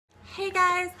Hey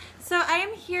guys, so I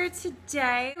am here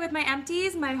today with my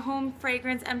empties, my home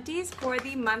fragrance empties for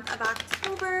the month of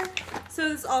October. So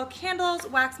this is all candles,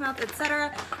 wax melt,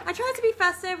 etc. I tried to be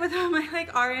festive with my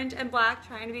like orange and black,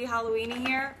 trying to be Halloweenie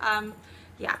here.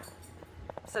 Yeah,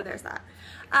 so there's that.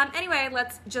 Anyway,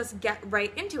 let's just get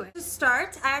right into it. To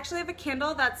start, I actually have a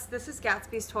candle this is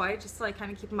Gatsby's toy, just to like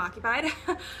kind of keep them occupied.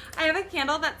 I have a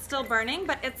candle that's still burning,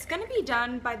 but it's gonna be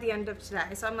done by the end of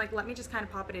today. So I'm like, let me just kind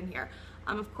of pop it in here.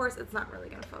 Of course, it's not really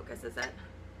gonna focus, is it?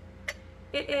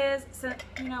 It is, so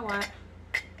you know what?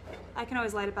 I can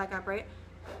always light it back up, right?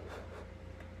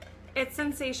 It's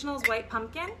Scentasionals White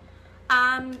Pumpkin.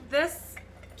 This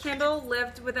candle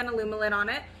lived with an Illumilid on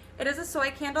it. It is a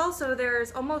soy candle, so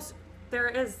there's no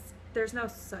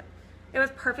soot. It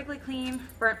was perfectly clean,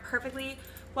 burnt perfectly.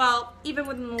 Well, even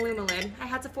with an Illumilid, I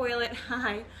had to foil it.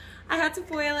 I had to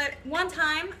foil it one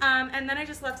time, and then I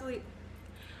just left the.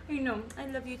 You know, I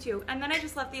love you too. And then I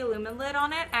just left the Illumilid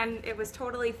on it, and it was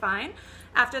totally fine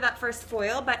after that first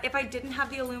foil. But if I didn't have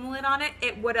the Illumilid on it,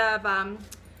 it would have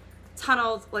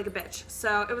tunneled like a bitch.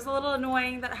 So it was a little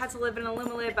annoying that I had to live in an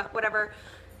Illumilid, but whatever.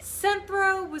 Scent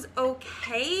throw was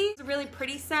okay. It was a really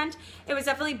pretty scent. It was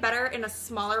definitely better in a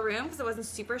smaller room because it wasn't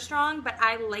super strong, but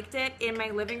I liked it in my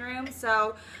living room.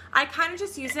 So I kind of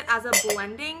just used it as a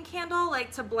blending candle,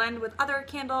 like to blend with other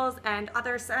candles and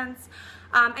other scents.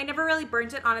 I never really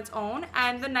burnt it on its own.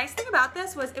 And the nice thing about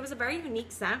this was it was a very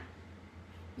unique scent,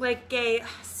 like a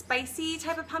spicy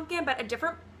type of pumpkin, but a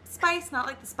different spice, not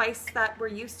like the spice that we're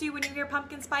used to when you hear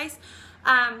pumpkin spice.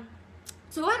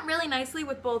 So it went really nicely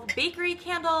with both bakery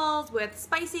candles, with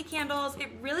spicy candles. It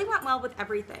really went well with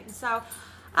everything. So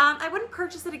I wouldn't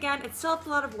purchase it again. It still had a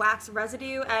lot of wax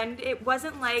residue, and it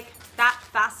wasn't like that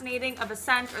fascinating of a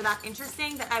scent or that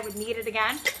interesting that I would need it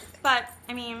again. But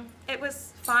I mean, it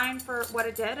was fine for what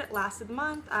it did. It lasted a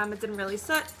month. It didn't really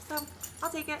soot, so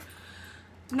I'll take it.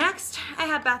 Next, I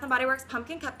have Bath & Body Works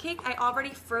Pumpkin Cupcake. I already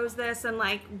froze this and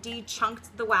like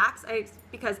de-chunked the wax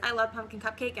because I love pumpkin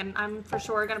cupcake, and I'm for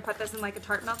sure gonna put this in like a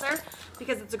tart melter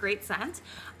because it's a great scent.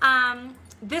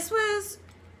 This was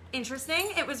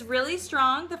interesting. It was really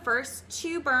strong, the first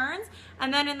two burns,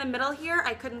 and then in the middle here,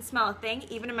 I couldn't smell a thing,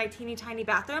 even in my teeny tiny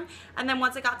bathroom. And then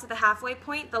once I got to the halfway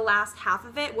point, the last half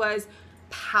of it was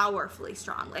powerfully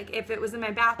strong. Like if it was in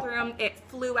my bathroom, it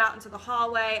flew out into the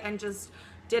hallway and just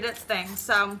did its thing.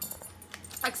 So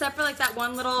except for like that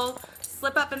one little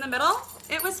slip up in the middle,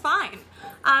 it was fine.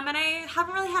 And I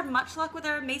haven't really had much luck with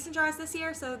their mason jars this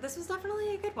year, so this was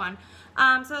definitely a good one.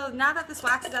 So now that this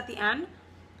wax is at the end,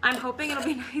 I'm hoping it'll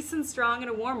be nice and strong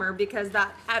and warmer because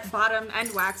that at bottom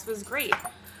end wax was great.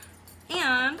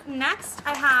 And next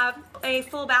I have a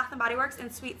full Bath & Body Works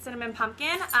in Sweet Cinnamon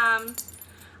Pumpkin. I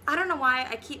don't know why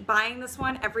I keep buying this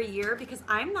one every year because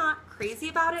I'm not crazy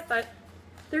about it, but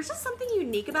there's just something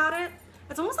unique about it.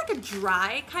 It's almost like a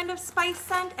dry kind of spice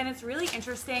scent, and it's really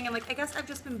interesting. And like, I guess I've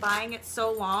just been buying it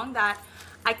so long that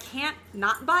I can't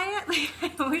not buy it. Like,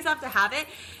 I always have to have it,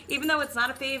 even though it's not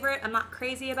a favorite. I'm not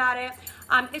crazy about it.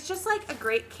 It's just like a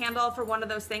great candle for one of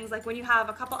those things, like when you have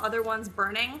a couple other ones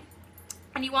burning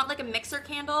and you want like a mixer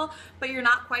candle, but you're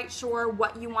not quite sure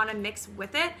what you want to mix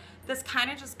with it. This kind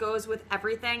of just goes with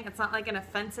everything. It's not like an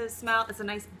offensive smell. It's a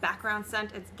nice background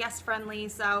scent. It's guest friendly.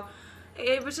 So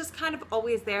it was just kind of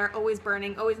always there, always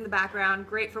burning, always in the background.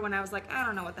 Great for when I was like, I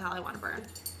don't know what the hell I want to burn.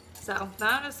 So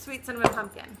that is Sweet Cinnamon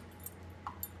Pumpkin.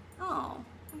 Oh,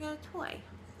 I got a toy.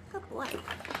 Good boy.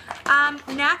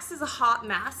 Next is a hot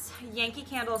mess. Yankee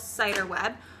Candle Cider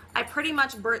Web. I pretty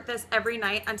much burnt this every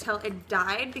night until it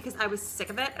died because I was sick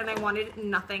of it and I wanted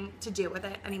nothing to do with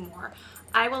it anymore.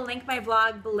 I will link my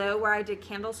vlog below where I did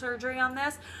candle surgery on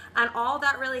this, and all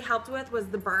that really helped with was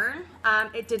the burn.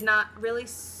 It did not really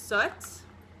soot,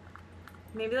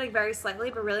 maybe like very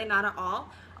slightly, but really not at all.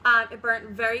 It burnt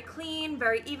very clean,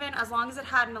 very even, as long as it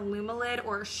had an Illumilid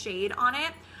or a shade on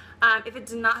it. If it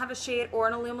did not have a shade or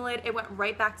an Illumilid, it went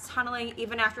right back to tunneling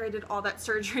even after I did all that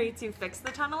surgery to fix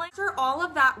the tunneling. After all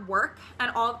of that work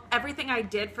and everything I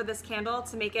did for this candle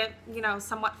to make it, you know,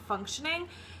 somewhat functioning,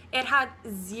 it had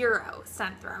zero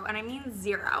scent throw, and I mean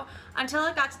zero, until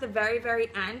it got to the very, very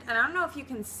end. And I don't know if you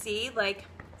can see, like,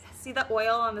 see the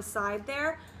oil on the side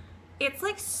there? It's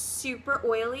like super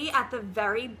oily at the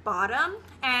very bottom,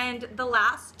 and the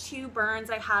last two burns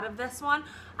I had of this one,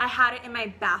 I had it in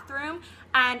my bathroom,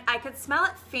 and I could smell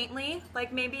it faintly,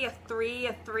 like maybe a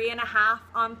 3.5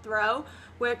 on throw,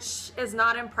 which is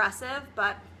not impressive,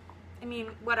 but I mean,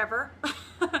 whatever.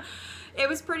 It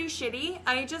was pretty shitty.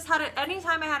 I just had it,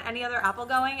 anytime I had any other apple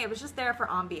going, it was just there for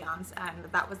ambiance, and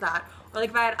that was that. Or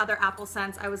like if I had other apple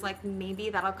scents, I was like, maybe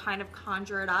that'll kind of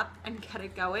conjure it up and get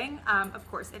it going. Of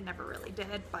course, it never really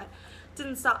did, but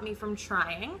didn't stop me from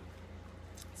trying.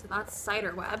 So that's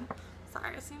Cider Web.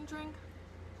 Sorry, I seen drink.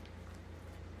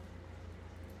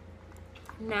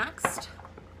 Next,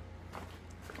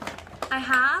 I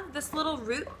have this little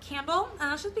root candle,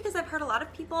 and that's just because I've heard a lot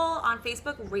of people on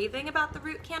Facebook raving about the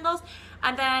root candles,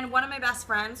 and then one of my best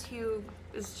friends, who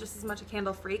is just as much a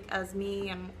candle freak as me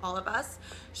and all of us,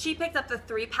 she picked up the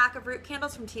 3-pack of root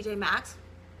candles from TJ Maxx,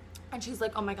 and she's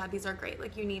like, oh my god, these are great,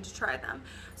 like you need to try them.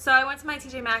 So I went to my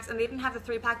TJ Maxx, and they didn't have the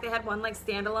 3-pack, they had one like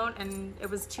standalone, and it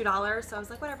was $2, so I was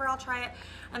like, whatever, I'll try it.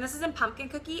 And this is in pumpkin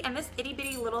cookie, and this itty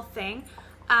bitty little thing,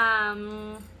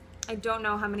 I don't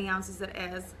know how many ounces it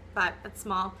is, but it's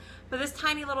small. But this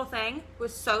tiny little thing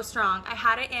was so strong. I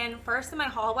had it in first in my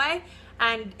hallway,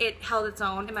 and it held its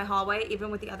own in my hallway,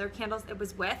 even with the other candles it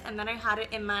was with. And then I had it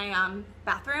in my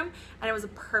bathroom, and it was a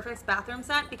perfect bathroom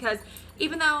scent because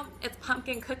even though it's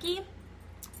pumpkin cookie,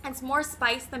 it's more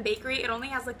spice than bakery. It only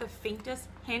has like the faintest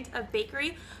hint of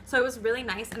bakery, so it was really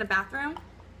nice in a bathroom.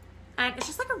 And it's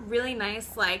just like a really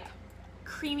nice, like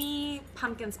creamy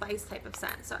pumpkin spice type of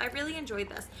scent. So I really enjoyed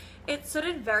this. It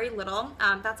sooted very little.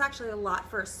 That's actually a lot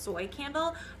for a soy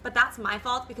candle, but that's my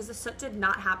fault because the soot did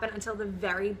not happen until the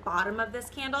very bottom of this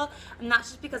candle, and that's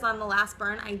just because on the last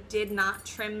burn I did not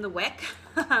trim the wick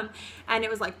and it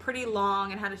was like pretty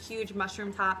long and had a huge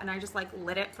mushroom top, and I just like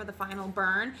lit it for the final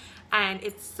burn, and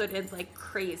it sooted like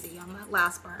crazy on that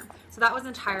last burn. So that was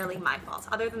entirely my fault.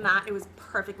 Other than that, it was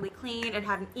perfectly clean. It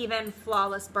had an even,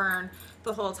 flawless burn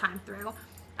the whole time through.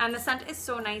 And the scent is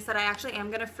so nice that I actually am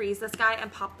going to freeze this guy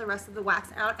and pop the rest of the wax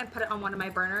out and put it on one of my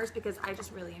burners because I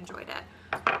just really enjoyed it.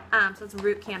 So it's a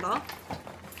root candle.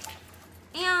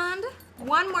 And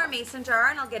one more mason jar,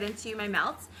 and I'll get into my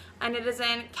melts. And it is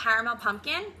in caramel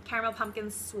pumpkin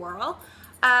swirl.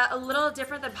 A little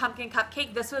different than pumpkin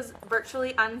cupcake. This was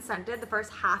virtually unscented, the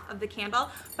first half of the candle,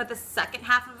 but the second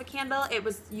half of the candle, it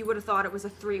was, you would have thought it was a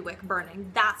 3-wick burning.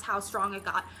 That's how strong it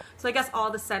got. So I guess all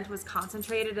the scent was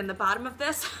concentrated in the bottom of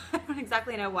this. I don't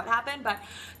exactly know what happened, but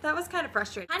that was kind of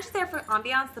frustrating. I'm just there for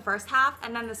ambiance the first half,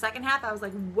 and then the second half I was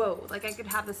like, whoa, like I could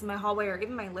have this in my hallway or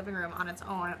even my living room on its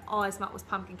own, and all I smelled was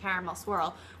pumpkin caramel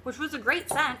swirl, which was a great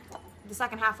scent the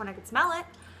second half when I could smell it.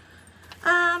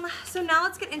 So now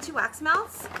let's get into wax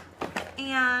melts,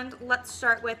 and let's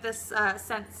start with this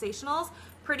Scentasionals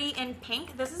Pretty in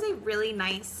Pink. This is a really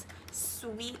nice,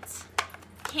 sweet,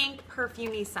 pink,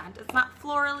 perfumey scent. It's not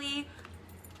florally,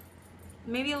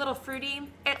 maybe a little fruity.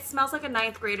 It smells like a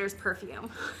 9th grader's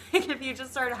perfume. If you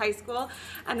just started high school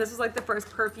and this was like the first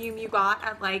perfume you got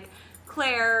at like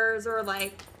Claire's or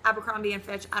like Abercrombie and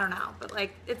Fitch, I don't know, but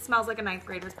like it smells like a 9th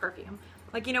grader's perfume.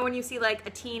 Like, you know, when you see like a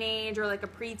teenage or like a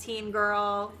preteen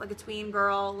girl, like a tween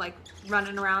girl, like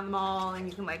running around the mall, and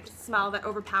you can like smell that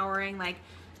overpowering, like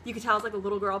you could tell it's like a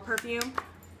little girl perfume.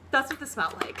 That's what this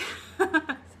smelled like.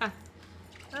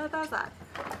 So, that was that.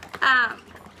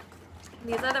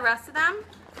 These are the rest of them.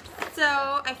 So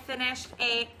I finished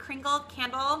a Kringle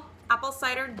candle apple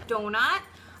cider donut.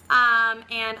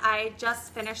 And I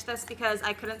just finished this because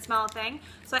I couldn't smell a thing.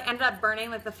 So I ended up burning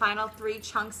like the final 3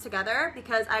 chunks together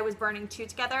because I was burning 2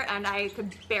 together and I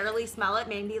could barely smell it,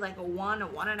 maybe like a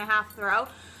 1.5 throw.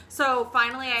 So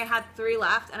finally I had 3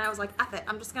 left, and I was like, F it,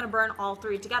 I'm just gonna burn all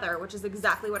 3 together, which is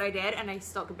exactly what I did, and I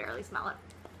still could barely smell it.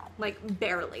 Like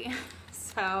barely.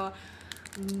 So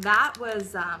that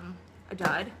was a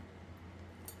dud.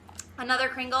 Another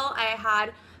Kringle, I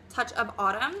had Touch of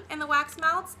Autumn in the wax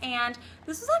melts, and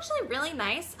this was actually really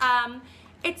nice.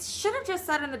 It should have just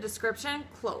said in the description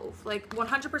clove, like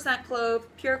 100% clove,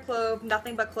 pure clove,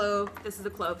 nothing but clove. This is a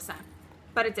clove scent,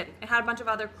 but it didn't. It had a bunch of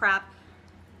other crap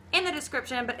in the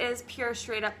description, but it is pure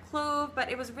straight up clove.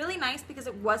 But it was really nice because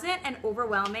it wasn't an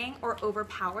overwhelming or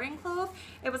overpowering clove.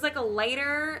 It was like a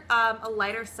lighter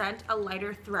scent, a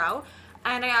lighter throw.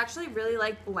 And I actually really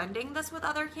like blending this with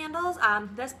other candles.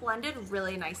 This blended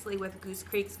really nicely with Goose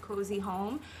Creek's Cozy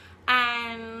Home.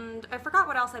 And I forgot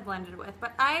what else I blended with,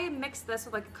 but I mixed this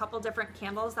with like a couple different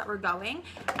candles that were going,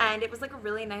 and it was like a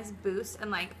really nice boost.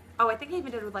 And like, oh, I think I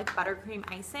even did it with like buttercream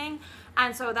icing.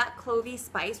 And so that clovey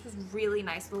spice was really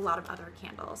nice with a lot of other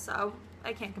candles. So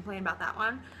I can't complain about that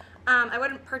one. I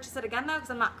wouldn't purchase it again though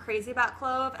because I'm not crazy about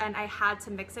clove, and I had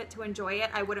to mix it to enjoy it.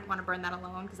 I wouldn't want to burn that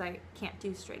alone because I can't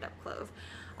do straight up clove.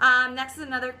 Next is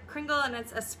another Kringle, and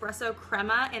it's Espresso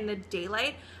Crema in the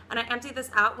Daylight. And I emptied this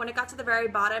out. When it got to the very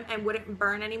bottom and wouldn't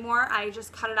burn anymore, I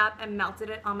just cut it up and melted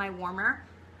it on my warmer.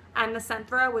 and the scent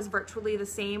throw was virtually the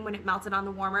same when it melted on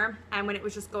the warmer and when it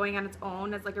was just going on its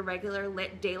own as like a regular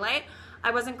lit daylight.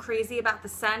 I wasn't crazy about the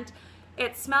scent.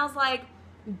 It smells like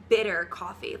bitter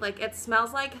coffee. Like it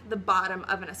smells like the bottom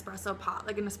of an espresso pot,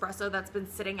 like an espresso that's been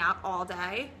sitting out all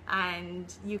day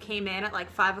and you came in at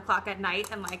like 5 o'clock at night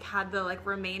and like had the like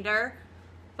remainder,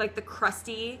 like the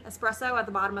crusty espresso at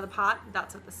the bottom of the pot.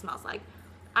 That's what this smells like.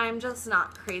 I'm just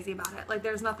not crazy about it. Like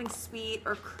there's nothing sweet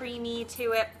or creamy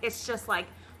to it. It's just like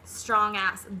strong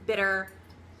ass bitter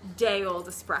day old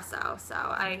espresso. So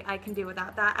I can do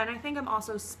without that. And I think I'm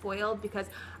also spoiled because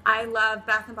I love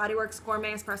Bath & Body Works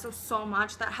Gourmet Espresso so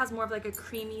much. That has more of like a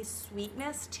creamy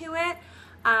sweetness to it.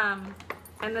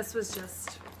 And this was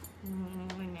just,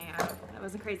 man, I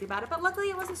wasn't crazy about it. But luckily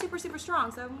it wasn't super, super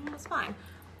strong, so it was fine.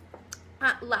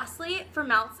 Lastly, for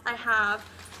melts, I have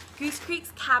Goose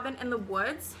Creek's Cabin in the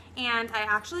Woods. And I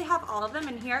actually have all of them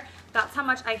in here. That's how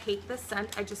much I hate this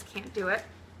scent. I just can't do it.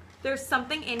 There's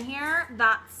something in here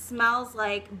that smells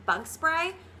like bug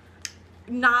spray,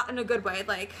 not in a good way,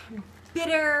 like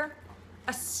bitter,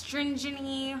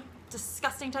 astringent-y,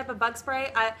 disgusting type of bug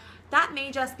spray. That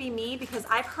may just be me because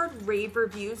I've heard rave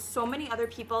reviews. So many other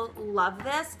people love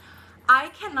this. I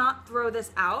cannot throw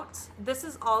this out. This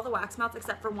is all the wax melts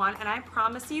except for one, and I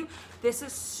promise you this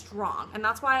is strong, and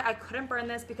that's why I couldn't burn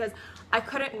this because I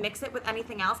couldn't mix it with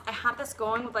anything else. I had this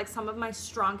going with like some of my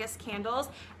strongest candles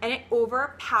and it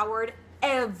overpowered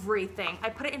everything. I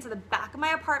put it into the back of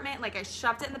my apartment, like I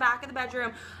shoved it in the back of the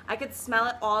bedroom. I could smell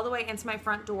it all the way into my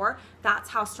front door. That's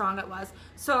how strong it was.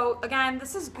 So again,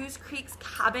 this is Goose Creek's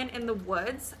Cabin in the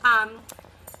Woods.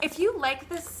 If you like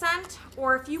this scent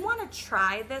or if you want to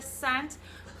try this scent,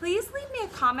 please leave me a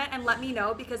comment and let me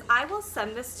know because I will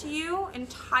send this to you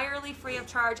entirely free of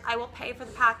charge. I will pay for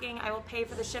the packing. I will pay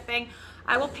for the shipping.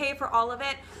 I will pay for all of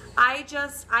it. I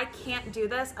can't do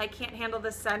this. I can't handle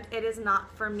this scent. It is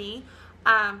not for me.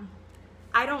 I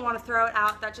don't want to throw it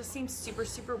out. That just seems super,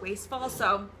 super wasteful.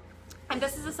 So, if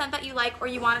this is a scent that you like or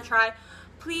you want to try,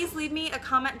 please leave me a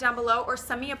comment down below or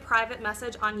send me a private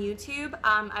message on YouTube.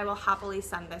 I will happily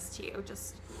send this to you.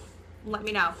 Just let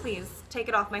me know, please. Take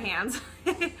it off my hands.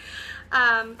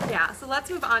 Yeah, so let's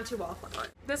move on to Wallflowers.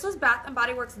 This was Bath &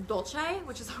 Body Works Dolce,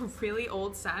 which is a really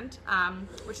old scent,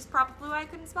 which is probably why I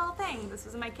couldn't smell a thing. This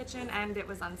was in my kitchen and it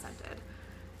was unscented.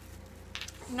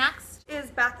 Next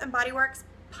is Bath & Body Works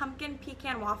Pumpkin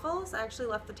Pecan Waffles. I actually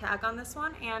left the tag on this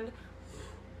one and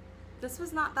this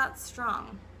was not that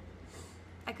strong.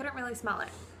 I couldn't really smell it.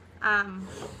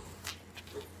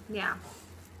 Yeah.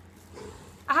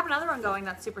 I have another one going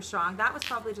that's super strong. That was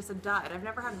probably just a dud. I've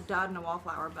never had a dud in a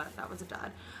Wallflower, but that was a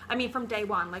dud. I mean, from day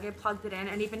one, like I plugged it in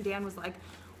and even Dan was like,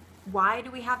 why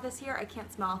do we have this here? I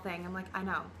can't smell a thing. I'm like, I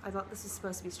know. I thought this was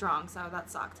supposed to be strong, so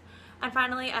that sucked. And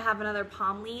finally, I have another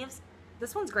Palm Leaves.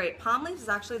 This one's great. Palm Leaves is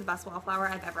actually the best Wallflower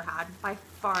I've ever had. By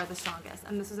far the strongest.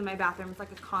 And this is in my bathroom. It's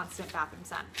like a constant bathroom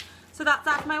scent. So that's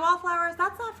that for my Wallflowers.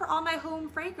 That's that for all my home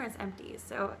fragrance empties.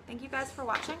 So thank you guys for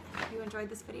watching. I hope you enjoyed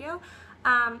this video.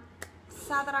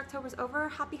 Sad that October's over.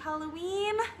 Happy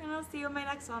Halloween. And I'll see you in my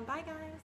next one. Bye guys.